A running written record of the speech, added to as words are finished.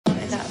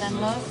then,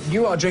 love?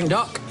 You want a drink,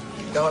 Doc?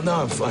 Oh, no,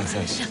 I'm fine,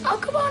 thanks. Oh,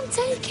 come on,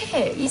 take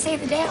it. You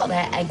saved the day out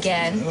there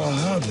again. Well,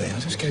 hardly. I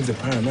just gave the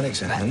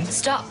paramedics a hand.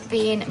 Stop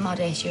being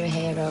modest. You're a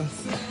hero.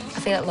 I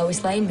feel like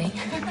Lois Lane, me.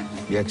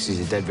 Yeah, 'cause he's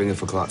a dead ringer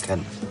for Clark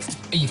Kent.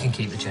 You can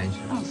keep the change.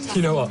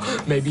 You know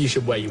what? Maybe you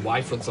should wear your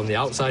Y fronts on the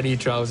outside of your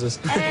trousers.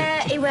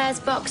 He wears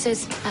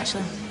boxers,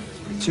 actually.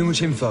 Too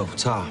much info,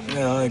 Tar.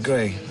 Yeah, I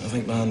agree. I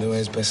think my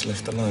underwear's best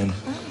left alone.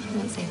 Oh, I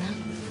won't say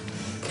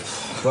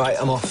that. Right,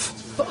 I'm off.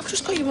 But I've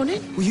just got you on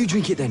it. Well, you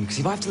drink it then, because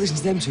if I have to listen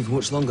to them two for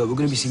much longer, we're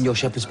going to be seeing your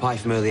shepherd's pie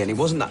from earlier, and it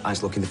wasn't that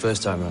nice looking the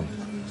first time round.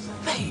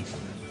 Mate,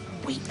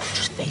 we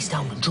just faced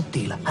down a drug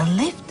dealer and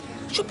left.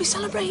 Should be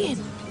celebrating.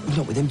 Well,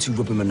 not with them two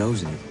rubbing my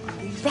nose in it.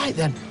 Right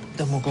then.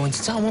 Then we'll go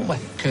into town, won't we?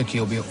 Kirky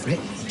will be up for it.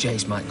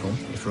 Jace might come,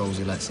 if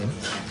Rosie lets him.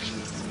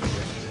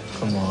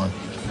 Come on.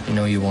 You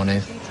know you want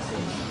to.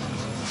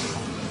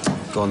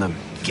 Go on then.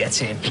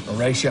 Get in. I'll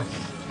race you.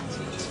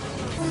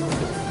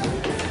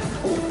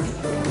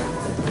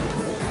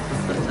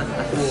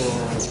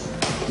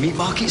 Meat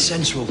Market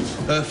Central.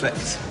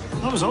 Perfect.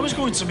 I was always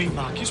going to meat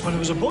markets when I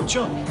was a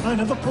butcher. I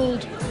never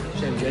pulled.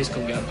 Shame Jace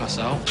couldn't get a pass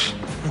out.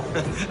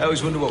 I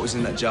always wonder what was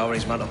in that jar on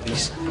his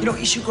mantelpiece. You know,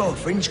 he should grow a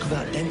fringe, cover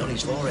that dent on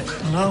his forehead.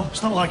 No,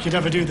 it's not like you'd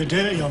ever do the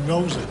dirty on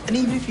Rosie. And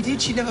even if he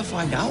did, she'd never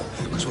find out,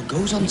 because what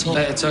goes on top...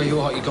 I tell you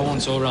what, you go on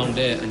tour around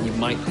here and you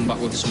might come back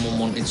with someone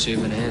wanting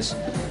souvenirs.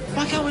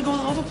 Why can't we go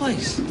all over the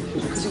place?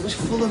 Because it was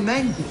full of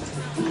men.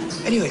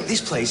 Anyway,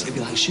 this place, it'd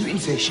be like shooting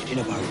fish in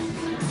a barrel.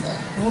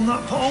 Wouldn't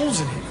that put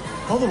holes in it?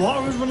 All the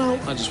water has run out.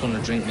 I just want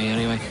to drink me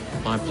anyway.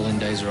 My pulling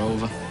days are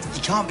over.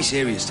 You can't be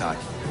serious, Ty.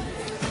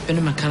 Been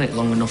a mechanic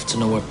long enough to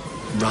know a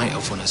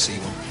write-off when I see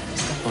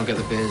one. I'll get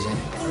the beers in.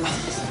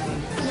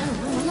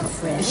 No, I'm not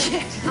for it.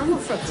 Yeah. I'm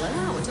not for a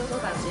blowout. We're talking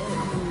about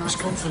it. His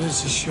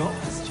confidence is shot.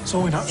 It's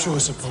only natural, I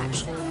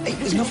suppose. Hey,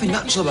 there's nothing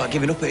natural about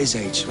giving up at his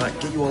age. Right,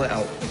 get you all it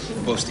out.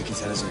 Both sticky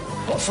tenors in.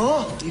 What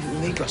for? Leave it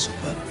with me,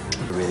 Grasshopper.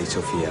 A really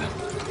tough year.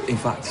 In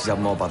fact, he's had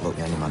more bad luck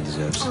than any man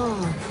deserves.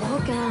 Oh, poor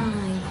guy.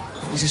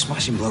 He's a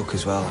smashing bloke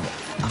as well.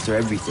 After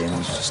everything,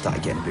 he's just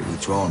started getting a bit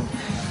withdrawn.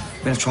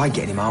 I mean, I've tried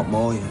getting him out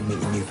more, you know,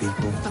 meeting new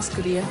people. That's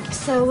good of you.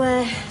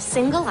 So,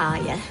 single, are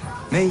you?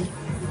 Me?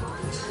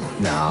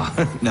 No,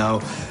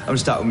 no. I'm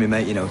starting with my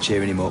mate, you know,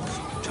 cheering him up,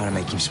 trying to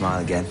make him smile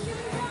again.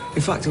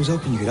 In fact, I was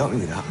hoping you could help me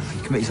with that.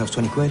 You commit yourself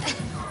 20 quid.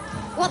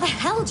 What the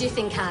hell do you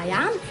think I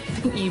am? I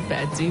think you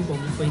better do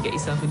one before you get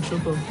yourself in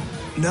trouble.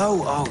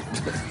 No, oh,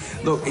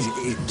 look,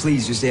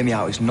 please just hear me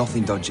out. It's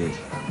nothing dodgy. Look,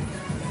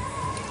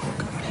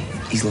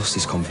 he's lost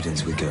his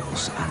confidence with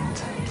girls,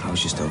 and I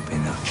was just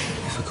hoping that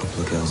if a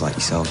couple of girls like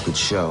yourself could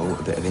show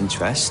a bit of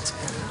interest,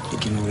 it'd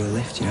give him a real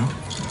lift, you know?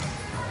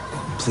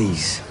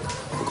 Please.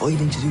 Look, all you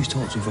need to do is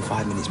talk to him for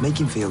 5 minutes, make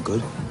him feel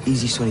good.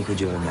 Easiest 20 quid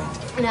you ever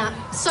made.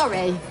 Nah,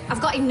 sorry.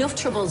 I've got enough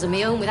troubles of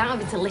my own without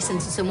having to listen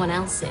to someone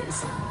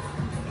else's.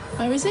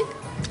 Where is he?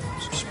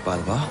 Just by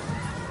the bar.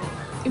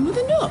 In with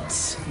the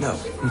nuts? No.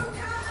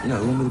 You know,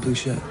 the one with the blue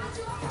shirt.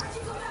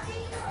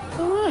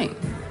 All right.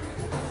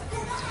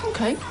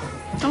 OK.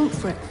 Go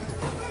for it.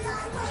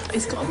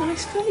 He's got a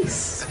nice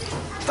face.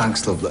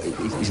 Thanks, love. Look,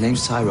 his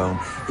name's Tyrone.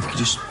 If you could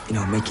just, you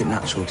know, make it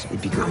natural,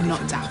 it'd be good. I'm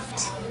not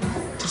daft.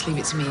 Just leave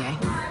it to me, eh?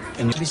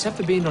 And except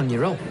for being on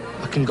your own,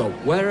 I can go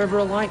wherever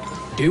I like,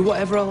 do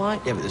whatever I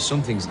like. Yeah, but there's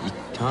some things that you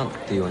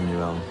can't do on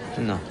your own,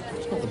 isn't there?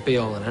 It's not the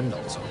be-all and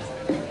end-all, so.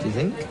 Do you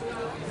think?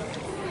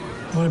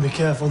 You want to be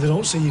careful they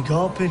don't see you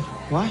gawping.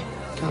 Why?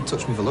 Can't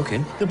touch me for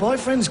looking. Your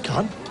boyfriends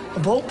can. A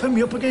bloke pinned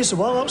me up against the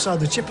wall outside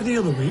the chipper the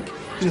other week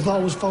because he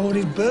thought I was following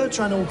his bird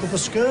trying to hook up a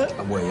skirt.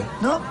 And were you?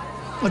 No.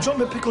 I dropped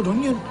my pickled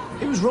onion.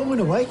 It was rolling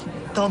away,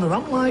 down the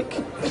ramp like.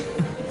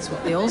 That's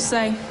what they all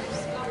say.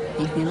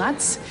 Evening,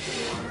 lads.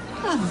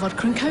 I'll have a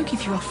vodka and coke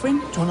if you're offering.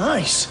 Do you want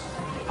ice?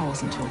 I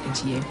wasn't talking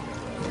to you.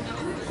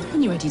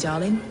 When you're ready,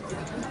 darling.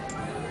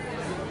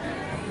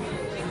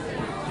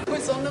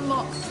 What's on the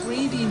Mark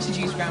 3, the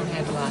introduced round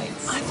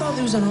headlights? I thought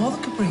there was an all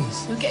the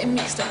Capris. We're getting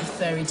mixed up with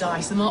furry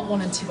dice. The Mark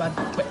 1 and 2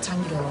 had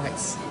rectangular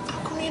lights. How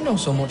come you know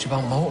so much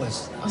about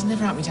motors? I was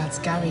never at my dad's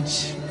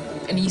garage.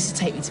 And he used to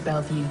take me to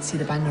Bellevue to see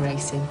the banger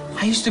racing.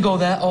 I used to go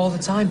there all the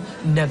time.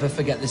 Never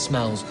forget the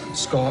smells.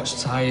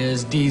 Scorched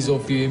tyres, diesel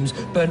fumes,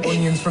 burnt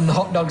onions from the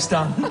hot dog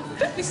stand.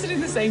 Bet we stood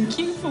in the same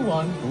queue for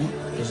one.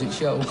 Ooh, does it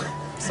show?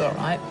 It's all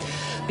right.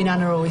 My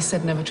nana always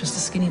said never trust a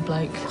skinny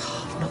bloke.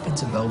 I've not been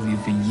to Bellevue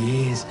for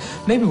years.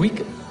 Maybe we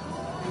could...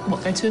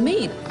 What, go to a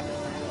meet?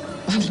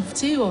 I'd love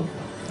to, or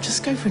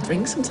just go for a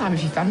drink sometime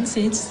if you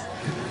fancied.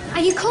 Are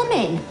you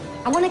coming?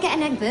 I want to get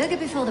an egg burger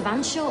before the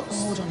van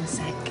shuts. Hold on a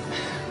sec.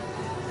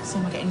 So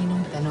am I getting your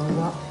number then, or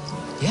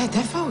what? Yeah,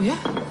 defo, yeah.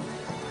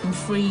 I'm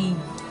free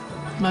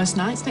most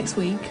nights next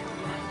week.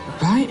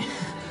 Right.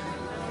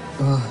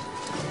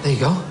 There you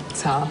go.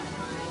 Ta.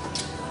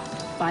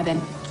 Bye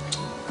then.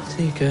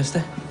 See you, Kirsty.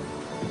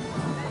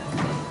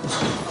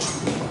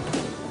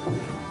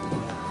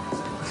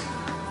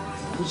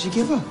 What'd you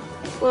give her?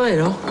 Well, you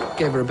know,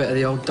 gave her a bit of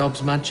the old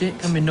Dobbs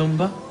magic and my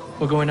number.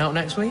 We're going out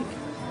next week.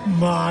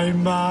 My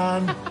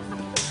man.